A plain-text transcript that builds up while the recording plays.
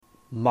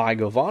My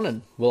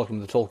Govanen. Welcome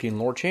to the Tolkien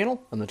Lore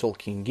Channel. I'm the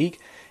Tolkien Geek.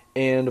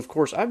 And of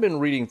course, I've been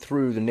reading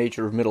through The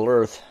Nature of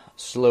Middle-earth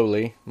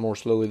slowly, more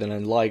slowly than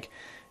I'd like,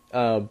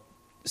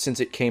 since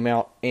it came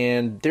out.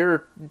 And there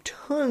are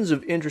tons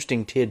of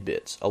interesting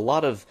tidbits. A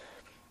lot of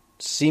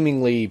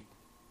seemingly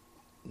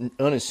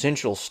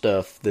unessential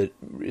stuff that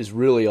is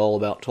really all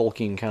about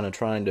Tolkien kind of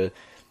trying to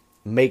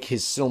make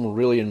his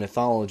Silmarillion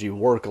mythology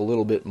work a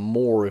little bit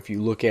more if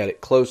you look at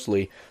it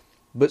closely.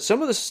 But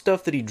some of the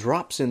stuff that he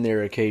drops in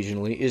there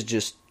occasionally is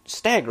just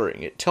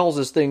staggering. It tells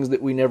us things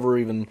that we never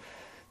even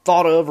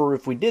thought of, or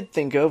if we did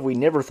think of, we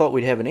never thought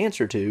we'd have an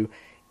answer to.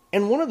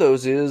 And one of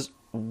those is,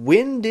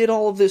 when did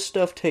all of this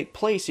stuff take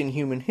place in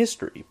human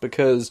history?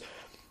 Because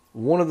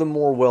one of the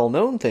more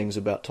well-known things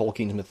about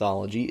Tolkien's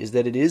mythology is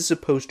that it is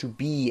supposed to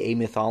be a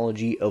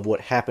mythology of what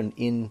happened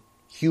in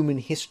human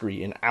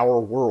history, in our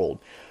world.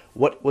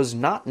 What was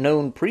not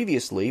known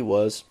previously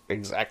was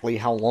exactly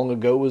how long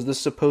ago was this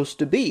supposed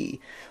to be.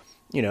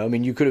 You know, I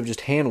mean, you could have just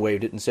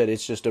hand-waved it and said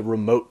it's just a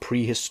remote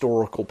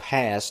prehistorical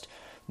past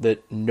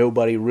that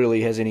nobody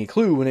really has any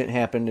clue when it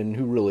happened and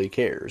who really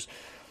cares.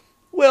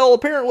 Well,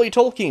 apparently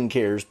Tolkien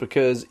cares,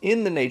 because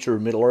in The Nature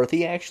of Middle-earth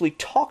he actually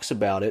talks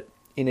about it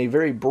in a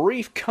very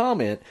brief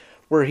comment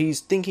where he's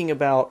thinking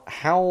about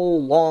how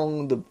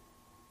long the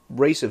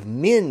race of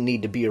men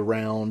need to be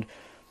around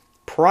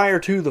prior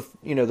to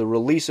the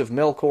release of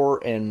Melkor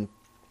and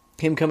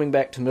him coming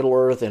back to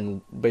Middle-earth and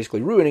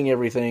basically ruining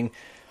everything,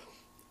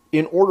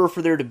 in order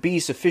for there to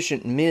be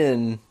sufficient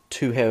men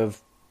to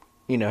have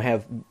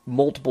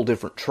multiple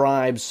different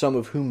tribes, some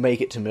of whom make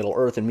it to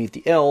Middle-earth and meet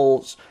the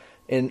elves,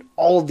 and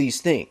all of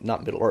these things,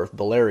 not Middle-earth,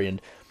 Beleriand,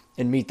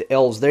 and meet the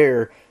elves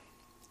there.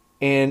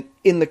 And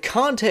in the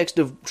context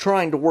of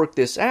trying to work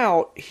this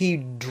out, he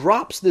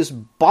drops this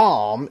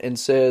bomb and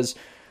says,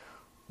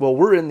 well,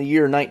 we're in the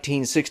year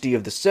 1960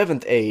 of the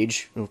Seventh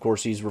Age. And of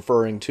course, he's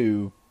referring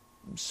to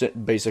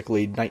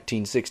basically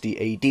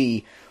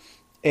 1960 AD.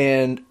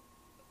 And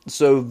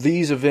so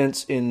these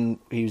events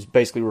he's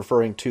basically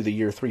referring to the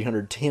year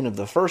 310 of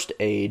the First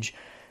Age,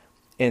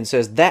 and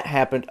says that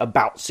happened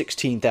about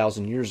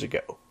 16,000 years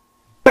ago.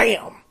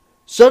 Bam!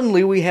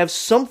 Suddenly we have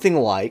something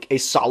like a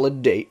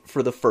solid date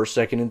for the First,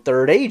 Second, and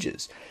Third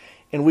Ages.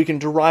 And we can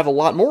derive a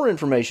lot more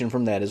information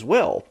from that as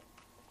well.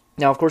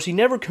 Now, of course, he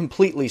never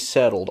completely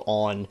settled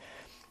on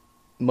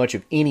much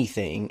of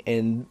anything,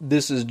 and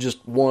this is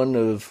just one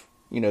of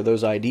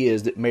those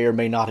ideas that may or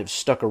may not have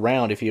stuck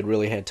around if he had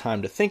really had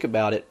time to think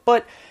about it.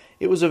 But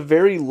it was a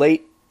very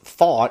late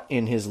thought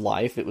in his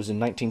life. It was in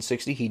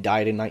 1960. He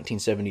died in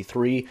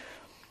 1973.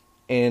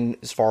 And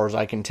as far as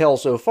I can tell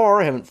so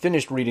far, I haven't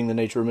finished reading The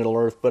Nature of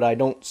Middle-earth, but I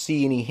don't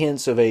see any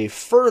hints of a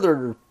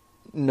further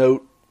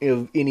note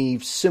of any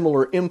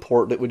similar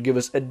import that would give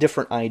us a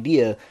different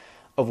idea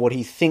of what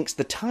he thinks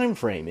the time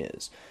frame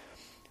is.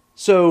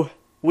 So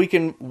we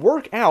can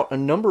work out a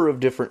number of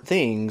different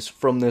things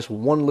from this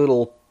one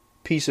little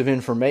piece of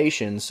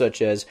information,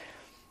 such as,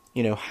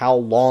 how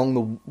long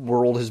the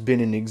world has been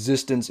in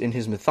existence in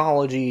his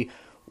mythology,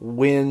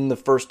 when the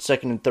First,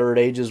 Second, and Third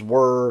Ages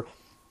were,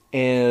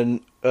 and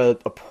an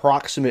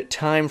approximate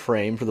time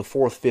frame for the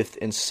Fourth, Fifth,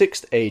 and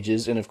Sixth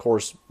Ages. And of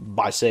course,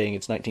 by saying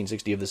it's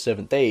 1960 of the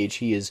Seventh Age,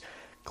 he is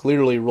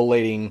clearly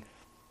relating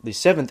the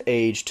Seventh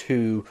Age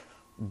to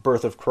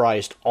birth of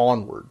Christ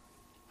onward.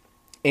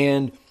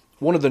 And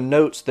one of the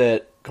notes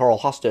that Karl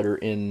Hostetter,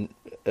 in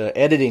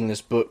editing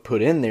this book,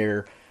 put in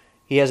there,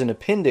 he has an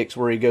appendix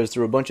where he goes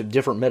through a bunch of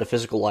different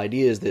metaphysical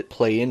ideas that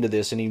play into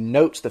this, and he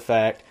notes the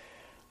fact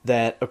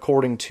that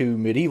according to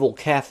medieval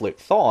Catholic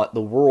thought,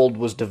 the world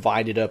was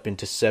divided up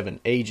into 7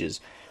 ages.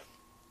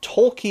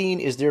 Tolkien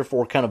is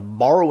therefore kind of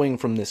borrowing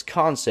from this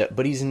concept,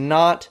 but he's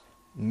not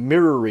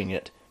mirroring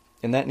it.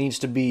 And that needs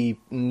to be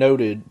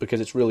noted because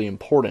it's really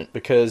important,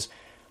 because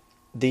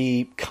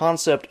the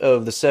concept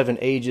of the 7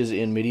 ages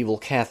in medieval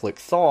Catholic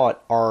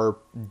thought are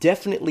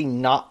definitely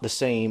not the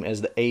same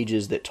as the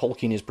ages that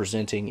Tolkien is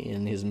presenting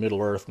in his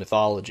Middle-earth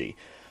mythology.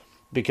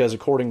 Because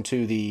according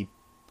to the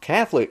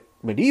Catholic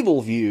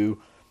medieval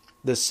view,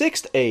 the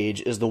 6th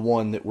age is the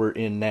one that we're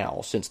in now,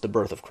 since the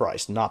birth of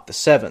Christ, not the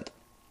 7th.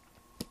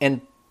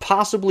 And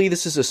possibly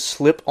this is a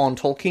slip on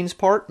Tolkien's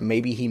part.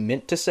 Maybe he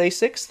meant to say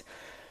 6th.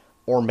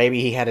 Or maybe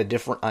he had a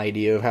different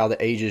idea of how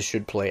the ages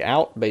should play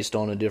out based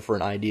on a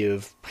different idea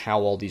of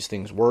how all these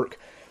things work.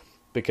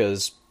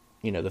 Because,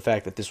 the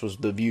fact that this was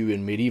the view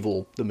in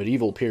the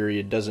medieval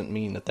period doesn't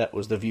mean that that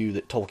was the view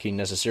that Tolkien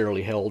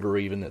necessarily held, or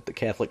even that the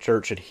Catholic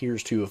Church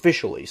adheres to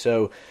officially.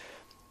 So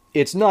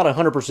it's not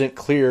 100%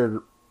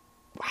 clear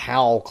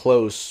how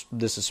close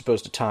this is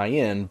supposed to tie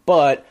in,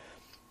 but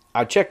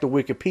I checked the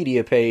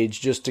Wikipedia page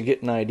just to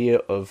get an idea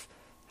of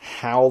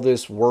how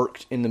this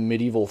worked in the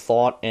medieval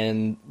thought,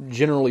 and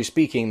generally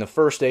speaking, the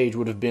first age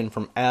would have been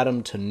from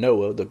Adam to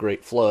Noah, the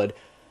Great Flood.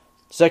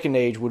 Second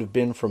age would have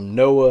been from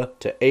Noah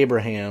to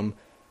Abraham.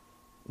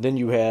 Then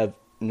you have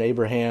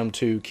Abraham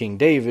to King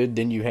David.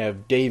 Then you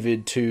have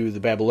David to the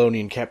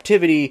Babylonian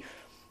captivity.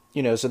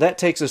 So that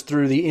takes us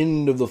through the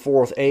end of the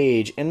Fourth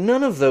Age, and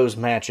none of those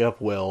match up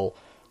well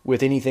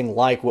with anything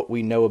like what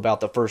we know about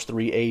the first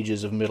 3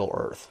 ages of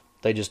Middle-earth.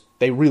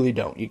 They really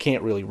don't. You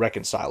can't really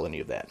reconcile any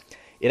of that.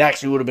 It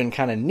actually would have been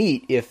kind of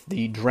neat if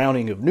the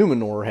drowning of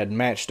Numenor had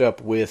matched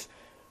up with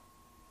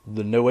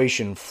the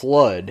Noachian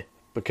flood,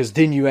 because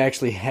then you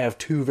actually have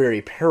two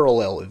very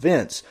parallel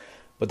events,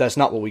 but that's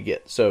not what we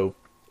get. So,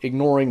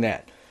 ignoring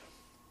that.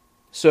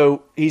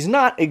 So, he's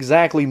not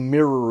exactly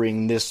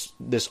mirroring this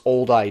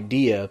old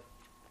idea,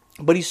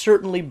 but he's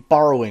certainly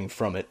borrowing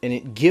from it, and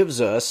it gives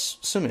us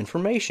some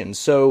information.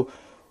 So,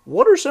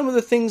 what are some of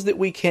the things that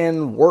we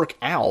can work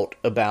out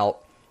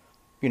about,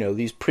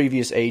 these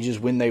previous ages,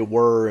 when they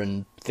were,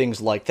 and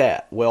things like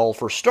that? Well,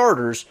 for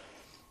starters,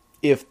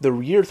 if the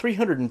year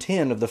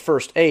 310 of the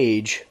First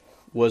Age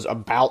was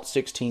about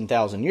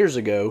 16,000 years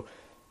ago,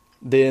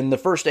 then the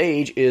First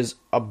Age is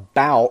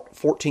about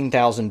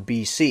 14,000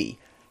 BC.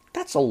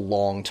 That's a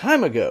long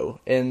time ago,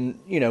 and,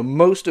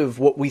 most of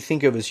what we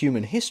think of as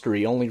human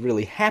history only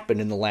really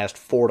happened in the last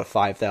 4,000 to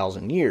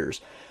 5,000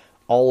 years.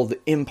 All of the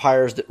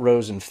empires that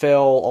rose and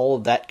fell, all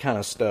of that kind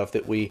of stuff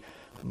that we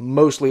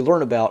mostly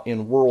learn about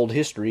in world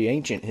history,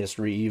 ancient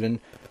history even,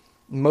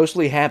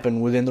 mostly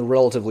happened within the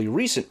relatively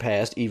recent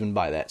past, even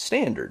by that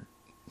standard.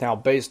 Now,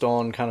 based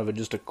on kind of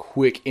just a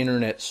quick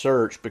internet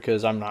search,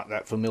 because I'm not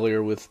that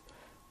familiar with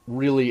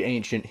really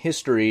ancient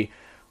history,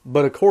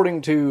 but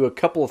according to a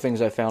couple of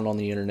things I found on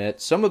the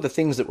internet, some of the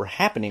things that were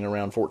happening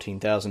around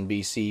 14,000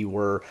 BC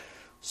were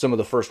some of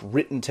the first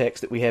written texts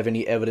that we have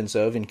any evidence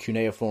of in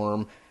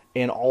cuneiform,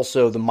 and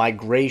also the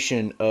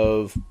migration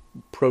of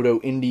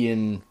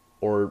Proto-Indian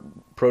or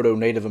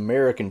Proto-Native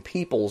American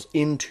peoples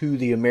into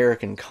the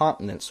American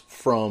continents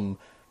from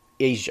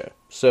Asia.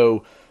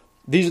 So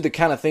these are the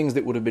kind of things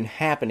that would have been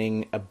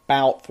happening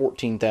about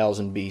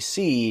 14,000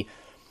 BC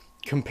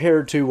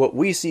compared to what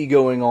we see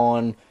going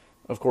on.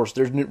 Of course,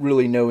 there's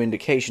really no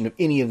indication of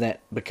any of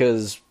that,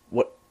 because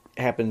what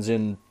happens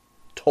in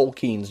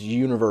Tolkien's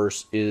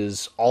universe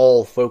is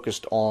all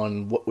focused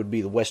on what would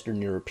be the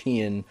Western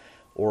European,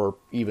 or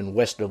even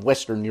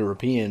Western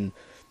European,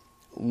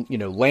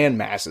 land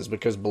masses,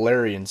 because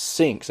Beleriand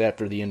sinks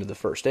after the end of the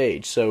First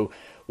Age. So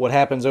what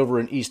happens over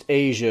in East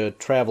Asia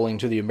traveling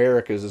to the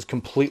Americas is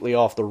completely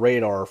off the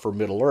radar for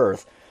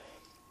Middle-earth,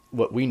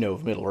 what we know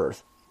of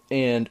Middle-earth.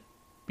 And,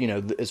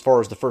 as far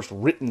as the first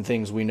written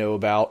things we know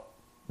about,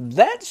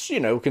 that's,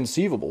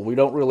 conceivable. We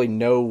don't really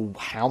know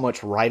how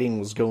much writing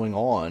was going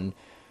on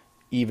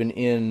even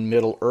in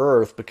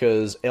Middle-earth,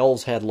 because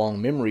elves had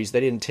long memories. They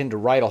didn't tend to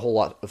write a whole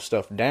lot of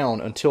stuff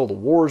down until the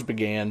wars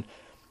began.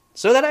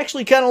 So that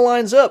actually kind of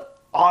lines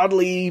up,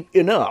 oddly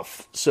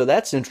enough. So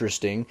that's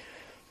interesting.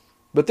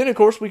 But then, of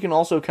course, we can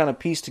also kind of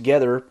piece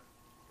together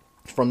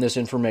from this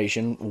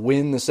information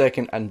when the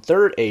Second and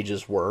Third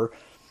Ages were.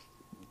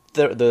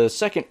 The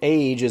Second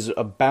Age is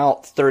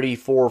about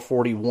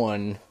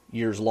 3441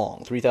 years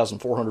long,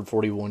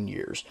 3,441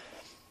 years.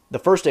 The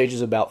First Age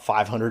is about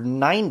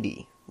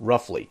 590,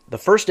 roughly. The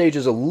First Age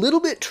is a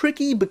little bit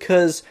tricky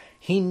because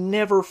he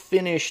never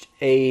finished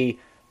a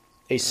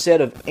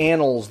set of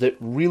annals that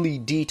really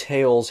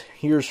details,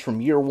 here's from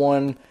year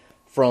one,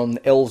 from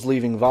the elves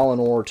leaving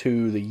Valinor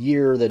to the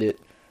year that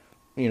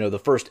the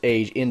First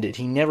Age ended.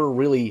 He never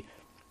really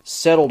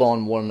settled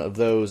on one of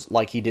those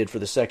like he did for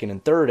the Second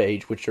and Third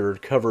Age, which are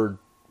covered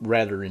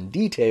rather in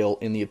detail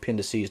in the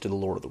appendices to the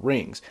Lord of the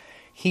Rings.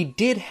 He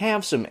did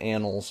have some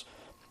annals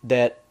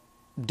that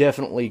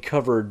definitely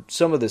covered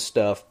some of this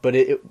stuff, but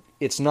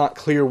it's not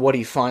clear what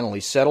he finally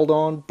settled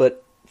on,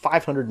 but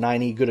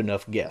 590, good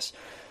enough guess.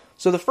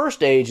 So the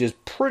First Age is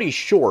pretty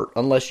short,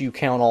 unless you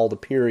count all the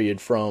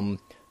period from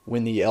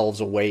when the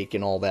elves awake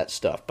and all that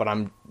stuff. But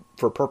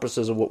for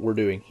purposes of what we're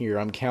doing here,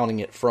 I'm counting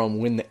it from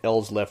when the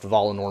elves left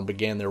Valinor and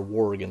began their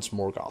war against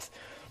Morgoth.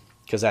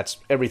 Because that's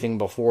everything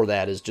before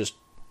that is just,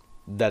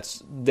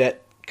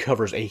 that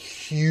covers a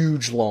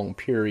huge long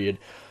period,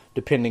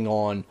 depending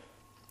on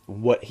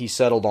what he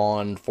settled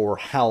on for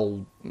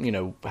how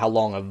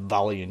long a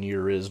Valian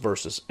year is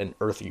versus an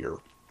Earth year,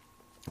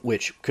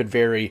 which could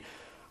vary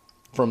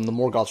from the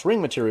Morgoth's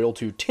Ring material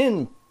to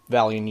 10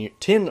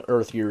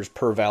 Earth years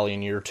per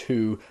Valian year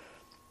to,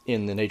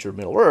 in the nature of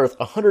Middle-earth,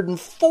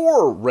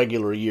 104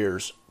 regular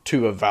years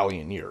to a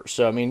Valian year.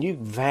 So, you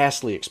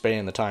vastly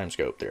expand the time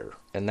scope there,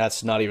 and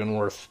that's not even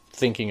worth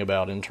thinking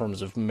about in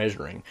terms of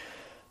measuring,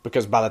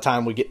 because by the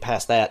time we get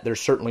past that, there's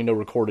certainly no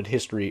recorded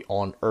history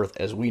on Earth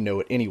as we know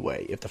it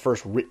anyway. If the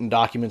first written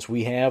documents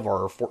we have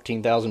are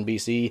 14,000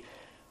 BC,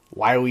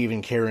 why are we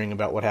even caring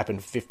about what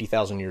happened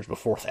 50,000 years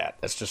before that?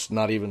 That's just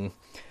not even...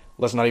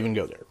 Let's not even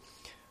go there.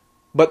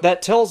 But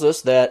that tells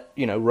us that,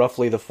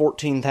 roughly the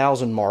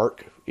 14,000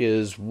 mark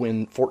is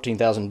when,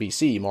 14,000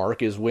 BC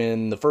mark is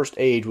when the First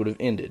Age would have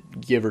ended,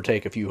 give or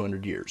take a few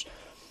hundred years.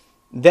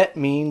 That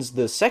means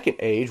the Second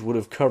Age would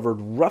have covered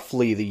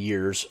roughly the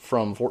years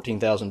from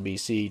 14,000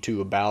 BC to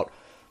about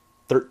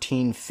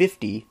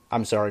 1350,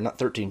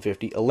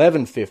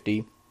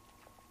 1150,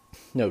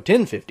 no,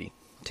 1050,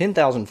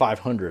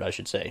 10,500, I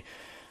should say,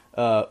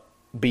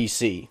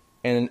 BC.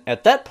 And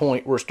at that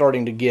point, we're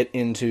starting to get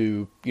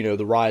into,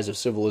 the rise of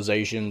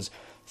civilizations.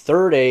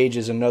 Third Age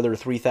is another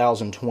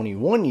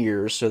 3,021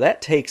 years, so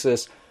that takes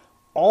us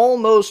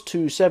almost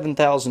to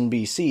 7000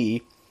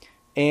 BC,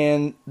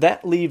 and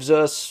that leaves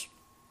us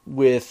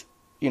with,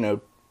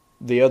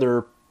 the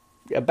other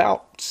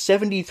about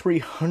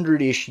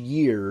 7,300-ish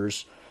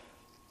years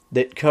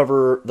that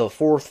cover the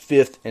 4th,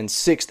 5th, and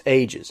 6th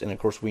ages. And of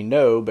course we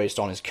know, based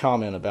on his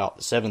comment about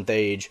the 7th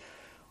age,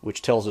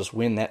 which tells us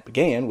when that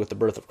began with the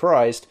birth of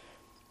Christ,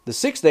 the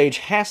 6th age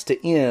has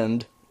to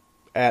end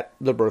at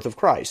the birth of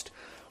Christ.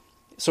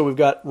 So we've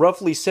got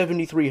roughly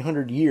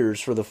 7,300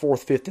 years for the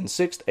 4th, 5th, and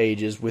 6th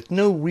ages with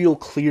no real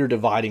clear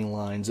dividing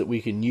lines that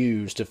we can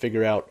use to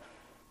figure out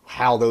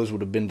how those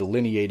would have been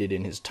delineated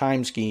in his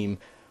time scheme.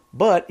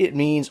 But it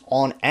means,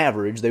 on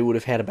average, they would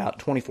have had about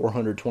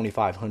 2,400,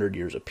 2,500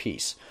 years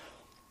apiece.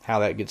 How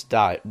that gets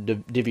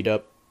divvied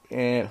up,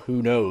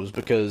 who knows,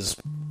 because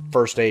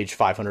first age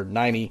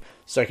 590,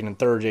 second and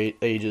third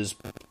ages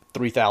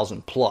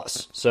 3,000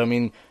 plus. So, I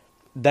mean,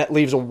 that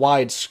leaves a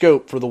wide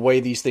scope for the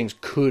way these things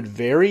could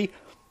vary,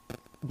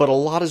 but a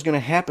lot is going to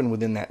happen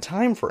within that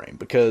time frame,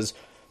 because,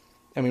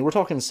 I mean, we're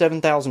talking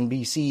 7,000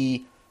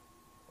 BC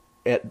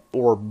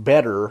or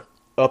better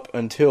up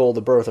until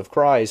the birth of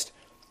Christ.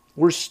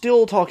 We're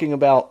still talking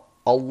about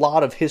a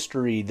lot of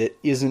history that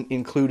isn't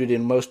included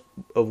in most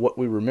of what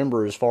we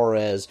remember as far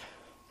as,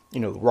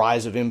 the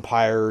rise of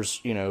empires,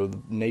 the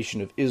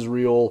nation of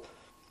Israel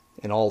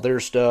and all their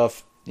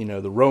stuff,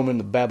 the Roman,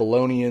 the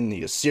Babylonian,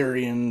 the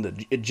Assyrian,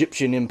 the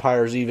Egyptian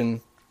empires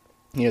even.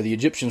 The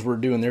Egyptians were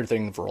doing their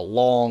thing for a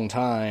long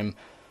time,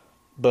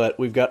 but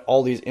we've got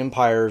all these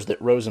empires that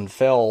rose and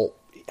fell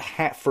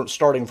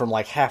starting from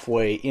like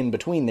halfway in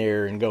between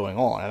there and going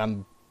on. And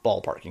I'm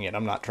ballparking it.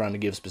 I'm not trying to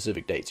give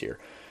specific dates here.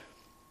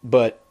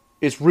 But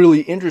it's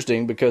really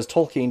interesting because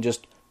Tolkien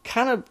just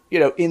kind of,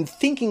 in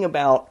thinking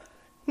about,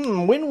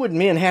 when would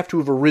men have to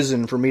have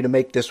arisen for me to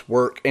make this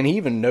work? And he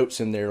even notes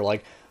in there,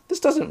 like, this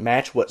doesn't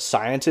match what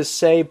scientists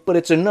say, but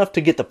it's enough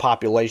to get the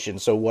population,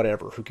 so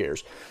whatever, who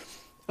cares?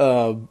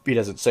 He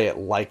doesn't say it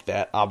like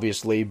that,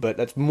 obviously, but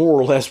that's more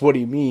or less what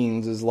he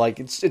means, is like,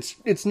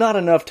 it's not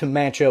enough to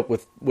match up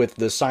with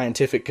the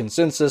scientific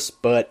consensus,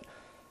 but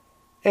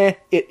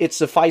it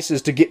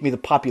suffices to get me the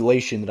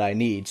population that I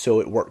need, so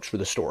it works for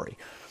the story.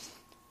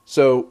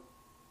 So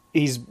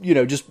he's,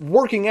 just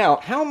working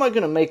out, how am I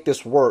going to make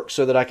this work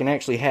so that I can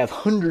actually have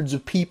hundreds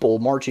of people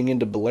marching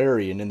into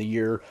Beleriand in the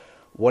year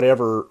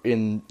whatever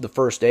in the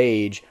First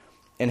Age,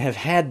 and have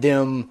had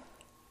them,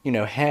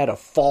 had a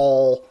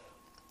fall,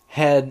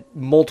 had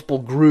multiple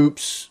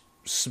groups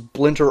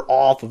splinter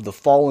off of the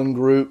fallen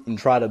group and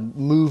try to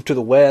move to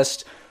the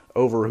west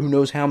over who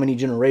knows how many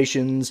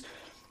generations.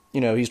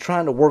 He's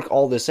trying to work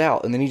all this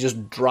out, and then he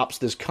just drops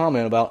this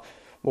comment about,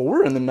 well,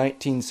 we're in the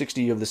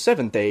 1960 of the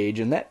 7th Age,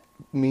 and that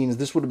means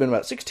this would have been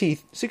about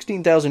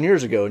 16,000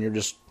 years ago, and you're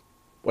just,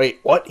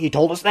 wait, what? He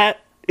told us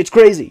that? It's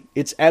crazy.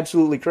 It's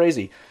absolutely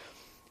crazy.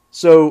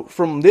 So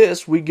from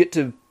this, we get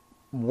to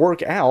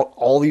work out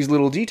all these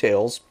little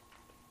details,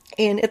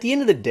 and at the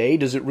end of the day,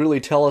 does it really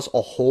tell us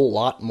a whole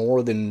lot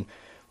more than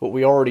what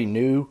we already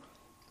knew?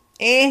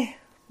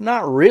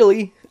 Not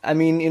really. I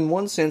mean, in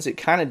one sense, it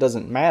kind of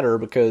doesn't matter,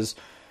 because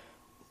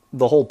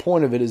the whole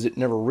point of it is it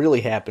never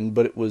really happened,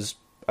 but it was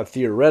a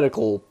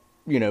theoretical,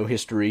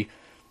 history.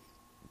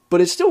 But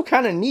it's still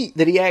kind of neat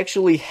that he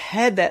actually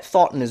had that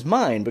thought in his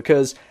mind,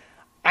 because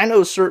I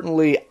know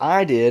certainly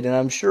I did, and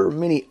I'm sure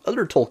many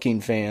other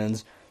Tolkien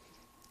fans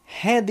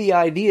had the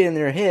idea in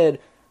their head,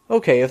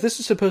 okay, if this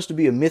is supposed to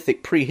be a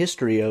mythic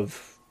prehistory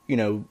of,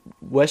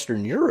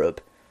 Western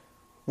Europe,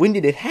 when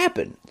did it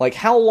happen? Like,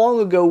 how long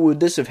ago would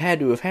this have had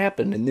to have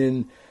happened? And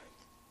then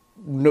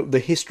the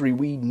history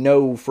we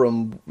know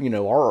from,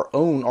 our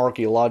own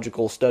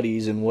archaeological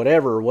studies and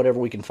whatever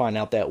we can find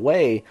out that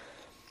way,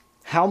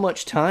 how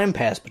much time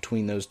passed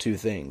between those two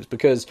things?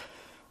 Because,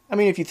 I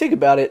mean, if you think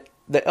about it,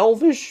 the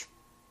Elvish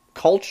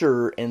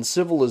culture and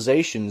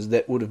civilizations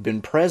that would have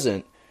been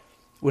present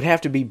would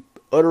have to be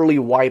utterly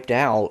wiped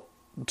out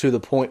to the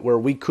point where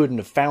we couldn't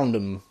have found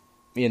them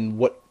in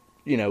what,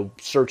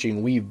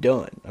 searching we've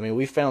done. I mean,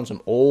 we found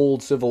some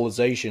old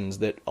civilizations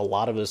that a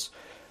lot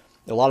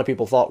of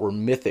people thought were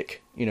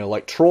mythic.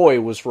 Like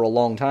Troy was for a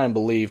long time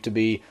believed to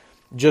be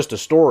just a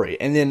story,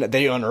 and then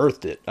they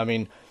unearthed it. I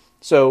mean,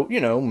 so,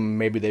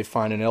 maybe they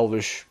find an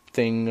Elvish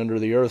thing under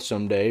the earth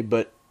someday,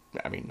 but,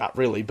 I mean, not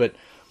really, but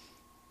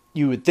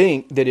you would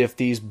think that if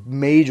these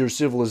major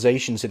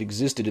civilizations had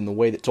existed in the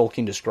way that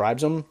Tolkien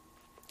describes them,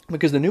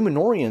 because the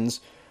Númenóreans,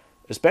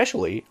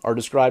 especially, are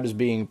described as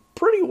being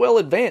pretty well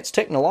advanced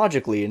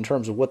technologically in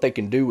terms of what they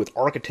can do with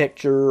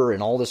architecture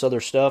and all this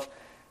other stuff,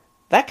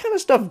 that kind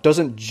of stuff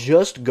doesn't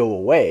just go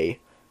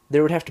away.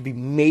 There would have to be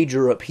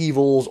major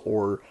upheavals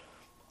or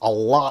a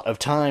lot of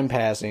time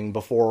passing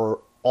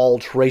before all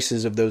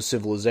traces of those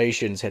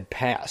civilizations had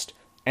passed.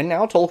 And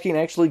now Tolkien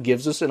actually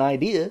gives us an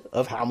idea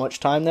of how much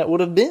time that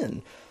would have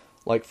been.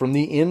 Like, from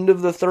the end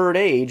of the Third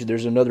Age,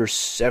 there's another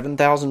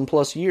 7,000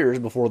 plus years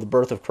before the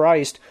birth of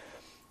Christ,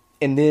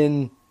 and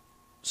then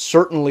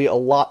certainly a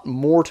lot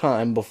more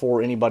time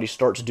before anybody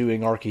starts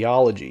doing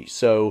archaeology.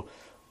 So,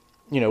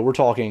 we're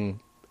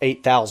talking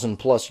 8,000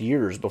 plus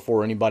years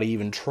before anybody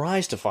even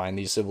tries to find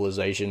these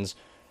civilizations.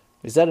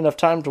 Is that enough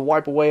time to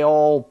wipe away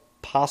all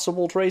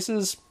possible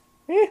traces?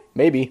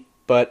 Maybe,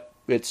 but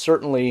it's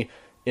certainly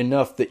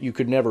enough that you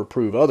could never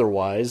prove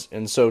otherwise,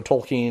 and so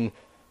Tolkien,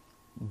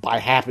 by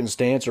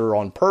happenstance or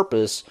on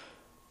purpose,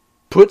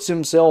 puts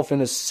himself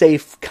in a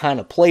safe kind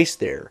of place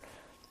there.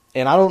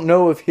 And I don't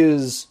know if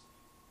his,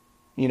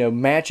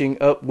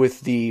 matching up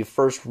with the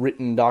first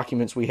written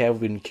documents we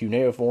have in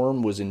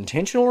cuneiform was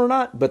intentional or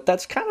not, but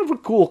that's kind of a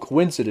cool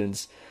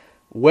coincidence,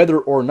 whether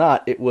or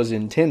not it was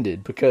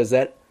intended, because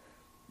that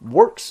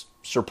works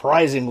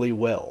surprisingly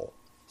well.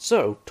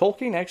 So,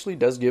 Tolkien actually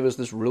does give us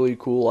this really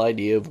cool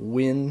idea of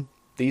when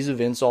these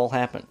events all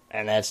happen,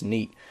 and that's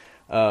neat.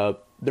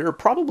 There are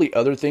probably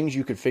other things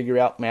you could figure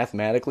out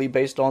mathematically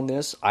based on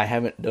this. I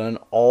haven't done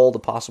all the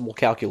possible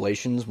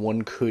calculations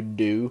one could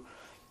do,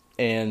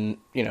 and,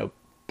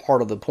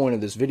 part of the point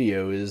of this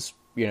video is,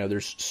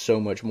 there's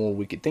so much more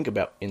we could think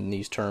about in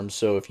these terms.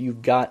 So if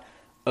you've got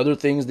other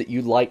things that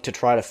you'd like to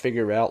try to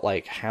figure out,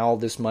 like how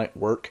this might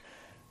work,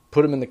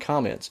 put them in the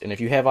comments. And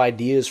if you have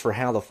ideas for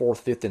how the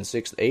 4th, 5th, and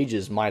 6th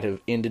ages might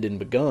have ended and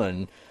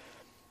begun,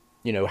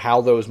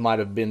 how those might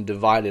have been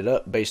divided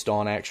up based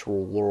on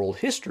actual world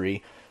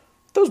history,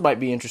 those might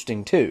be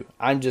interesting too.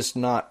 I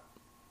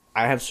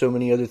have so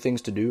many other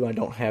things to do. I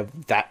don't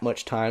have that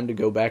much time to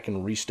go back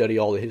and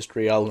restudy all the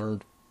history I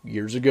learned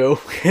years ago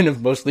and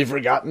have mostly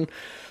forgotten.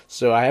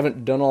 So I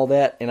haven't done all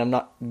that, and I'm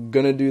not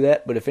going to do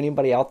that. But if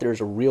anybody out there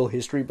is a real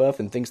history buff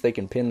and thinks they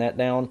can pin that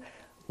down,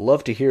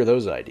 love to hear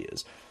those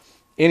ideas.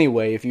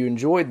 Anyway, if you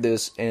enjoyed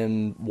this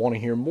and want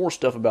to hear more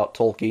stuff about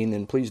Tolkien,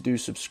 then please do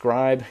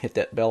subscribe, hit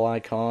that bell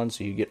icon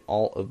so you get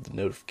all of the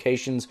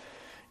notifications.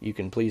 You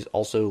can please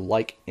also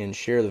like and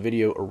share the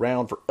video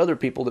around for other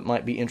people that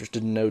might be interested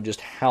to know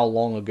just how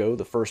long ago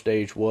the First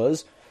Age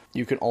was.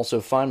 You can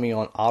also find me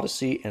on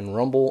Odyssey and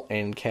Rumble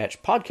and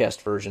catch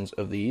podcast versions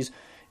of these.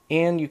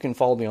 And you can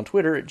follow me on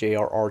Twitter at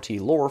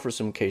JRRTLore for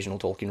some occasional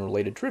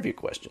Tolkien-related trivia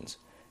questions.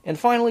 And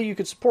finally, you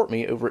can support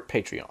me over at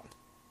Patreon.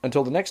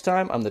 Until the next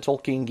time, I'm the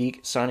Tolkien Geek,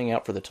 signing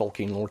out for the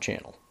Tolkien Lore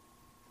channel.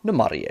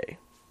 Namarie.